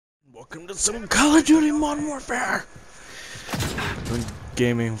Welcome to some Call of Duty Modern Warfare! I've been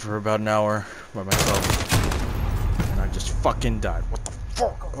gaming for about an hour by myself, and I just fucking died. What the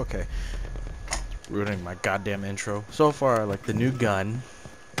fuck? Okay. Ruining my goddamn intro. So far, I like the new gun.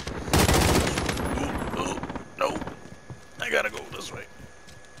 No! I gotta go this way.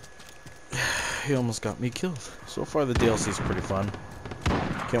 He almost got me killed. So far, the DLC is pretty fun.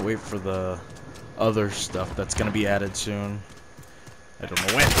 Can't wait for the other stuff that's gonna be added soon. I don't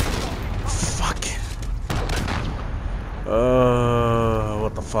know when. Fuck.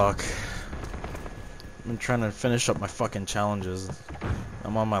 What the fuck? I've been trying to finish up my fucking challenges.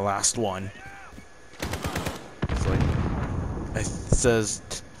 I'm on my last one. It's like, it says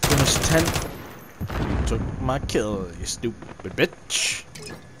finish 10. You took my kill, you stupid bitch.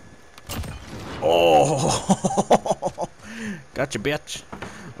 Oh, gotcha, bitch.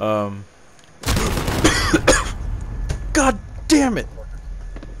 God damn it!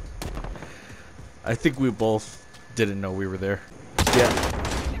 I think we both didn't know we were there. Yeah.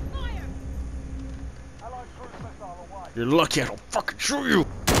 You're lucky I don't fucking shoot you!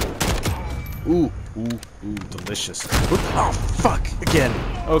 Ooh, delicious. Oh, fuck! Again.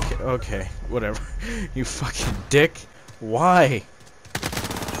 Okay, whatever. You fucking dick. Why?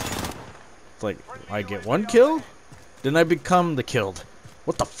 It's like, I get one kill? Then I become the killed.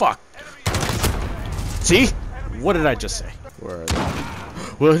 What the fuck? See? What did I just say? Where are they?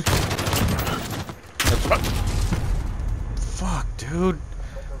 What? That's what? Fuck, dude.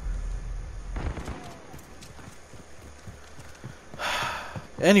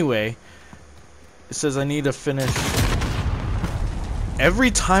 Anyway, it says I need to finish. Every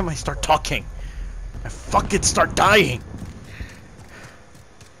time I start talking, I fucking start dying.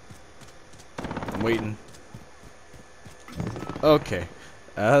 I'm waiting. Okay,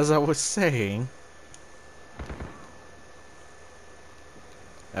 as I was saying,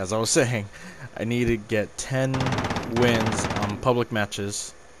 I need to get 10 wins on public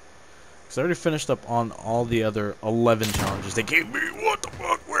matches. Because I already finished up on all the other 11 challenges they gave me. What the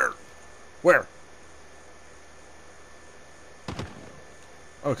fuck? Where?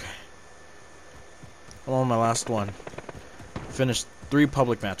 Okay. I'm on my last one. Finished 3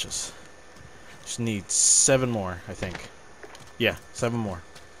 public matches. Just need 7 more, I think. Yeah, 7 more.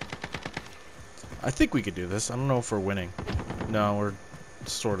 I think we could do this. I don't know if we're winning. No, we're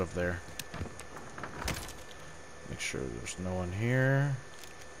sort of there. Make sure there's no one here.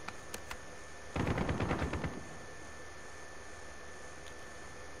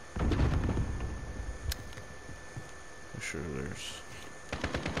 Make sure there's...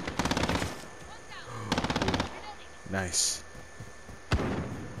 Nice.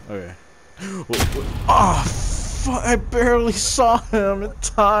 Okay. Ah, fuck! I barely saw him in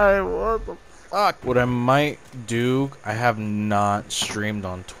time. What the fuck? What I might do, I have not streamed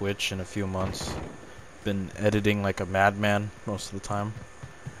on Twitch in a few months. Been editing like a madman most of the time.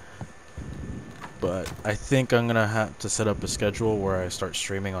 But I think I'm gonna have to set up a schedule where I start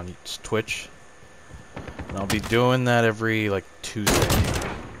streaming on Twitch. And I'll be doing that every like Tuesday.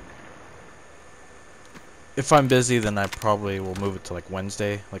 If I'm busy, then I probably will move it to like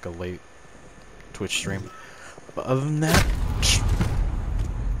Wednesday, like a late Twitch stream. But other than that,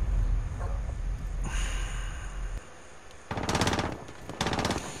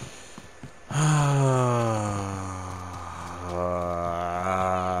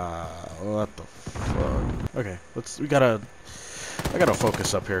 what the fuck? Okay, I gotta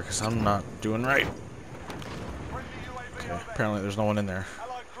focus up here because I'm not doing right. Okay, apparently there's no one in there.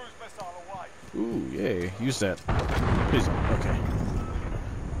 Ooh, yay, use that. Please, okay.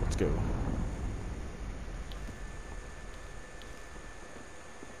 Let's go.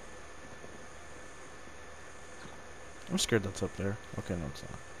 I'm scared that's up there. Okay, no, it's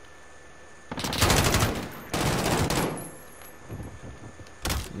not.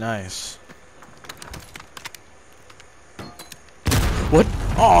 Nice. What?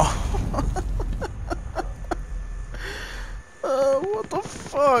 Oh! What the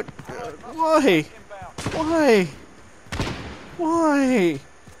fuck? Why? Why? Why?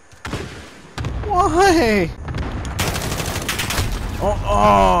 Why? Oh,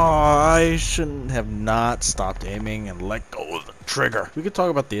 I shouldn't have not stopped aiming and let go of the trigger. We could talk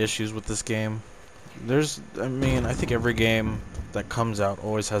about the issues with this game. I mean, I think every game that comes out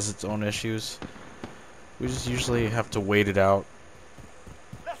always has its own issues. We just usually have to wait it out.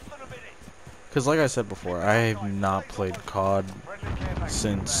 Because like I said before, I have not played COD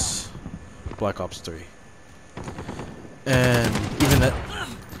since Black Ops 3. And even that...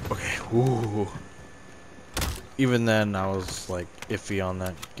 Okay, ooh. Even then, I was like iffy on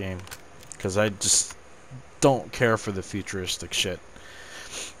that game. Because I just don't care for the futuristic shit.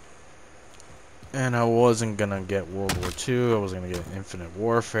 And I wasn't gonna get World War II. I wasn't gonna get Infinite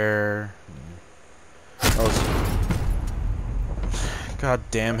Warfare. I was... God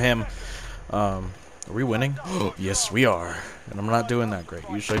damn him. Are we winning? Oh, yes, we are. And I'm not doing that great.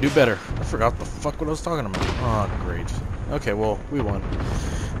 Usually I do better. I forgot the fuck what I was talking about. Oh, great. Okay, well, we won.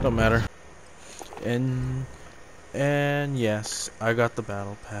 Don't matter. And yes, I got the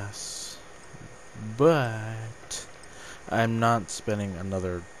battle pass. But I'm not spending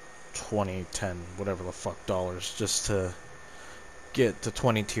another 20, 10, whatever the fuck dollars just to get to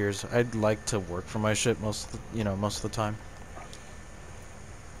 20 tiers. I'd like to work for my shit most of the, most of the time.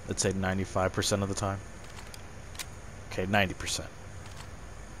 I'd say 95% of the time. Okay, 90%.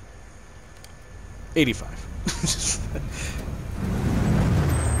 85.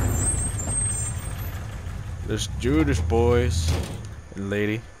 This Judas boys and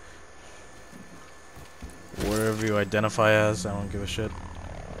lady. Wherever you identify as, I don't give a shit.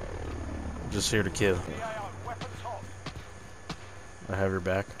 I'm just here to kill. I have your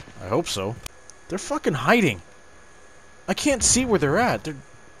back. I hope so. They're fucking hiding. I can't see where they're at. They're...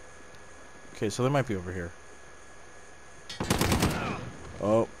 Okay, so they might be over here.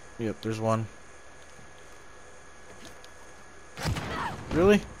 Oh, yep, there's one.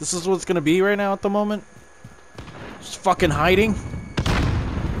 Really? This is what it's gonna be right now at the moment? Just fucking hiding?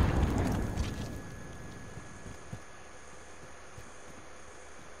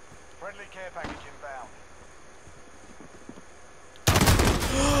 Friendly care package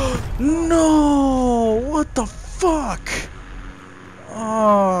inbound. No! What the fuck?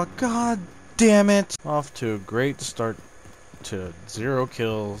 Oh, god damn it. Off to a great start to 0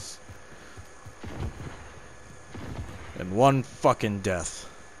 kills. And 1 fucking death.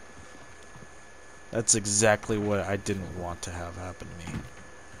 That's exactly what I didn't want to have happen to me.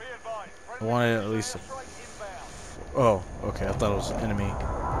 I wanted at least a... Oh, okay, I thought it was an enemy.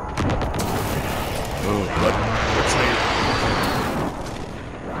 Oh, what? What's me?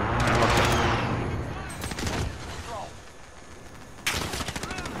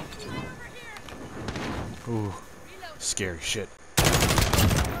 Ooh, scary shit.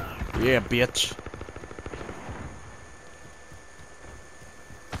 Yeah, bitch.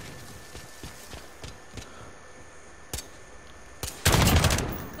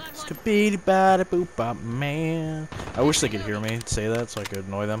 Man. I wish they could hear me say that so I could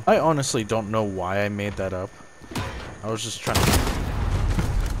annoy them. I honestly don't know why I made that up. I was just trying to...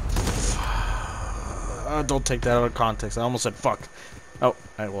 don't take that out of context. I almost said fuck. Oh,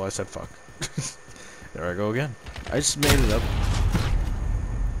 well, I said fuck. There I go again. I just made it up.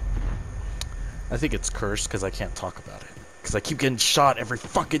 I think it's cursed because I can't talk about it. Because I keep getting shot every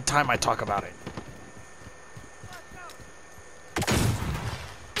fucking time I talk about it.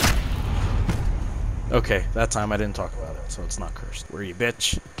 Okay, that time I didn't talk about it, so it's not cursed. Where are you,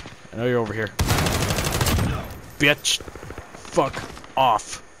 bitch? I know you're over here. Bitch! Fuck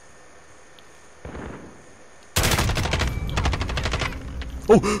off.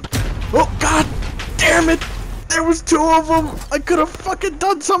 Oh! Oh, god damn it! There was 2 of them! I could have fucking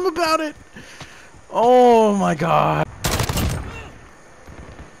done something about it! Oh my god.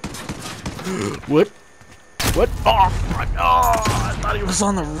 What? What? Oh, fuck! Oh, I thought he was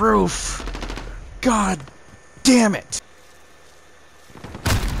on the roof! God damn it!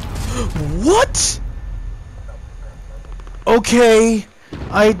 What? Okay,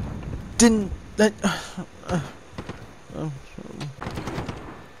 I didn't.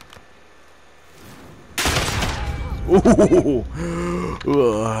 Ooh,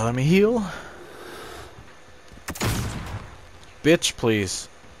 let me heal. Bitch, please.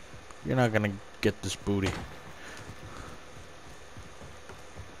 You're not gonna get this booty.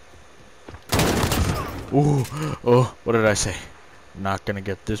 Ooh, oh, what did I say? Not gonna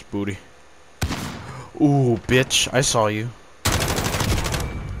get this booty. Ooh, bitch, I saw you.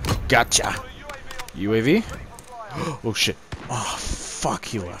 Gotcha. UAV? Oh, shit. Oh, fuck,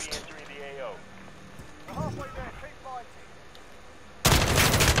 he left.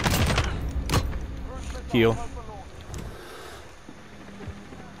 Heal.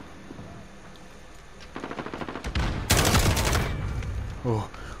 Oh,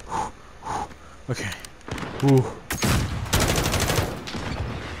 okay. Ooh.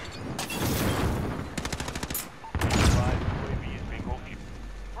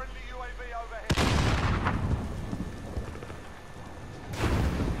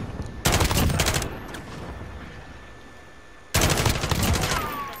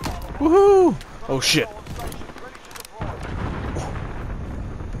 Woohoo! Oh shit.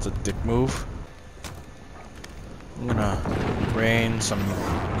 That's a dick move. I'm gonna rain some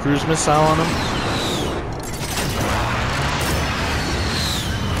cruise missile on him.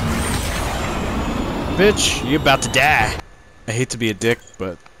 bitch. You about to die. I hate to be a dick,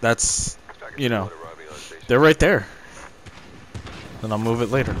 but that's, you know, they're right there. Then I'll move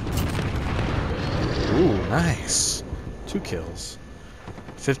it later. Ooh, nice. 2 kills.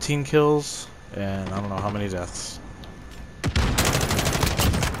 15 kills, and I don't know how many deaths.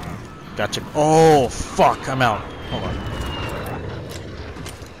 Gotcha. Oh, fuck. I'm out. Hold on.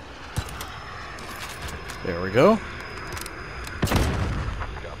 There we go.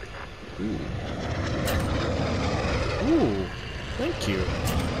 Ooh. Ooh. Thank you.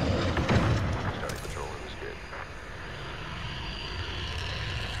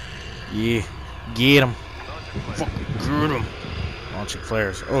 Yeah. Get him. Fucking get him. Launching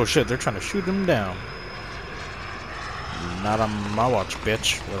flares. Oh shit, they're trying to shoot him down. Not on my watch,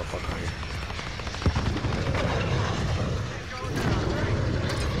 bitch. Where the fuck are you?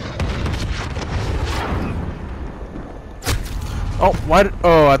 Oh, why did...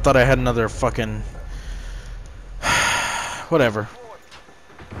 Oh, I thought I had another fucking... Whatever.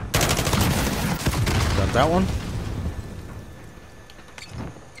 Got that one?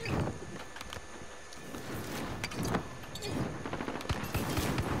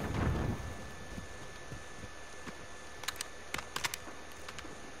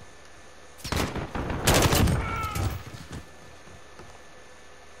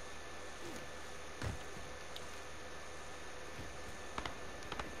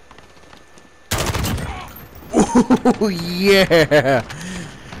 Ooh, yeah!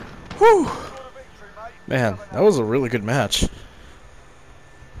 Whew! Man, that was a really good match.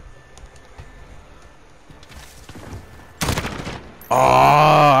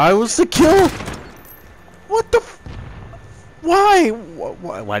 Ah, I was the kill! What the f... Why?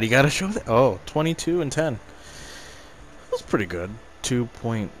 Why do you gotta show that? Oh, 22 and 10. That's pretty good.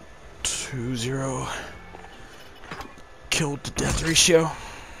 2.20 kill to death ratio.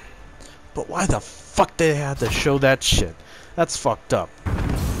 But why the fuck they had to show that shit? That's fucked up.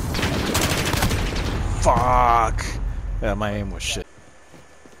 Fuck. Yeah, my aim was shit.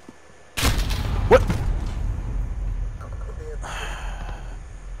 What?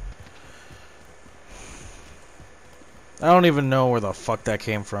 I don't even know where the fuck that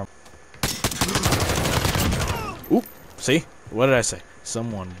came from. Oop. See? What did I say?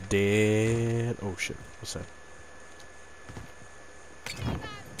 Someone dead. Oh shit. What's that?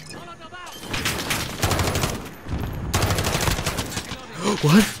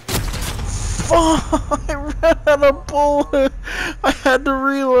 What? Fuck! I ran out of bullet. I had to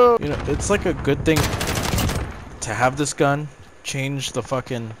reload. You know, it's like a good thing to have this gun. Change the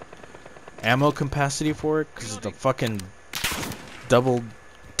fucking ammo capacity for it, because the fucking double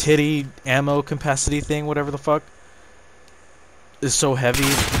titty ammo capacity thing, whatever the fuck, is so heavy.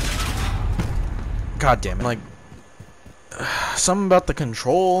 God damn it. Like, something about the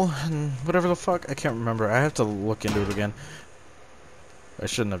control and whatever the fuck. I can't remember. I have to look into it again. I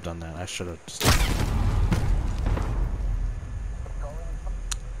shouldn't have done that. I should have just...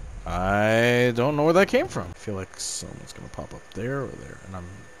 I don't know where that came from. I feel like someone's gonna pop up there or there, and I'm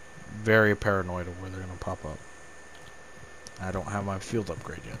very paranoid of where they're gonna pop up. I don't have my field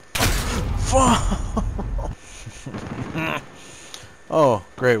upgrade yet. Fuck! Oh,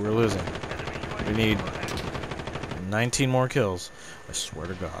 great, we're losing. We need 19 more kills. I swear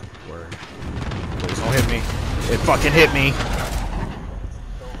to God. Word. Please don't hit me. It fucking hit me!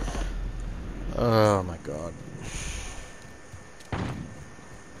 Oh my God.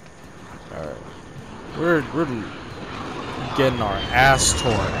 Alright. We're getting our ass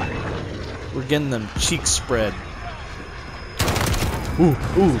torn. We're getting them cheeks spread. Ooh,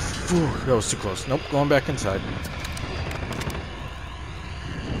 ooh, that was too close. Nope, going back inside.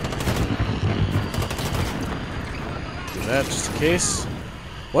 Do that just in case.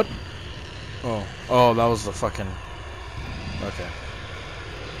 What? Oh, oh, that was the fucking... Okay.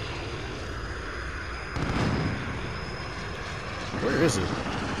 Where is he?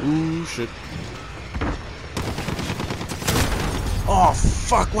 Ooh, shit. Oh,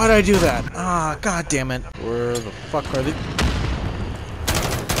 fuck, why'd I do that? Ah, god damn it. Where the fuck are they?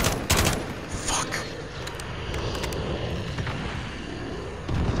 Fuck.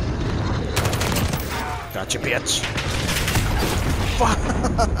 Gotcha, bitch. Fuck.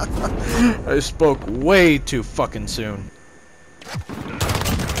 I spoke way too fucking soon.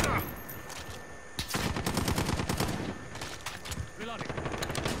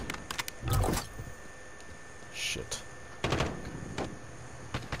 Shit.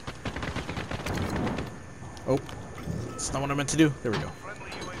 Oh, that's not what I meant to do. There we go.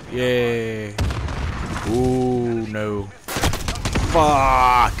 Yay. Ooh, no.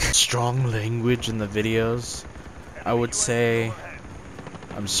 Fuck. Strong language in the videos. I would say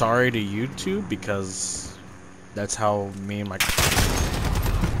I'm sorry to YouTube because that's how me and my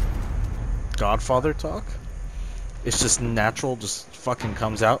godfather talk. It's just natural, just fucking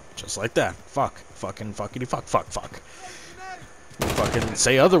comes out just like that. Fuck. Fucking fuckity fuck fuck fuck. Fucking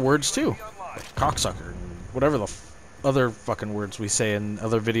say other words too. Like cocksucker and whatever the other fucking words we say in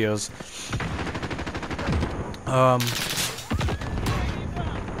other videos.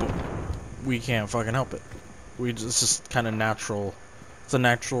 We can't fucking help it. It's just kind of natural. It's a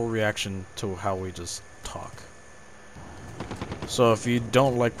natural reaction to how we just talk. So if you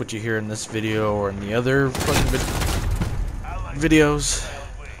don't like what you hear in this video or in the other fucking videos,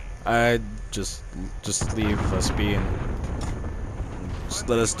 I just leave us be and just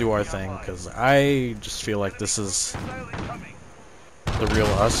let us do our thing, because I just feel like this is the real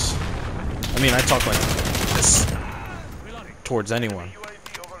us. I mean, I talk like this towards anyone,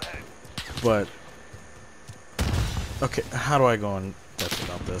 but okay, how do I go in depth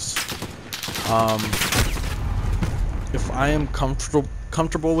about this? If I am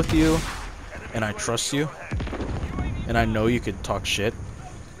comfortable with you, and I trust you, and I know you could talk shit,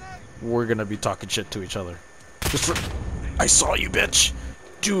 we're gonna be talking shit to each other. Just for, I saw you, bitch.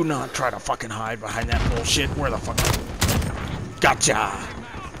 Do not try to fucking hide behind that bullshit. Where the fuck? Gotcha.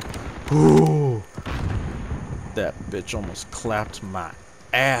 Ooh, that bitch almost clapped my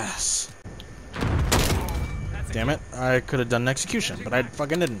ass. Damn it! I could have done an execution, but I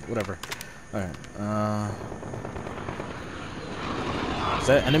fucking didn't. Whatever. All right. Is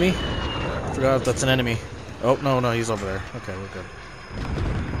that enemy? I forgot if that's an enemy. Oh, no, he's over there. Okay, we're good.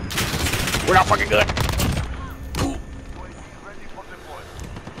 We're not fucking good! Ooh.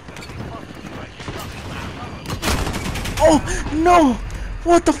 Oh, no!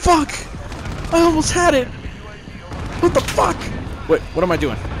 What the fuck? I almost had it! What the fuck? Wait, what am I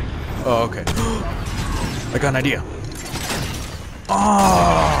doing? Oh, okay. I got an idea.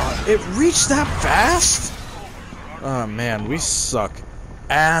 Oh, it reached that fast? Oh, man, we suck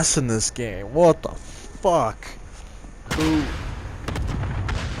ass in this game. What the fuck? Ooh.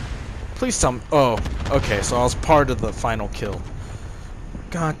 Please tell me. Oh, okay, so I was part of the final kill.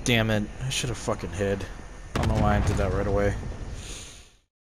 God damn it. I should have fucking hid. I don't know why I did that right away.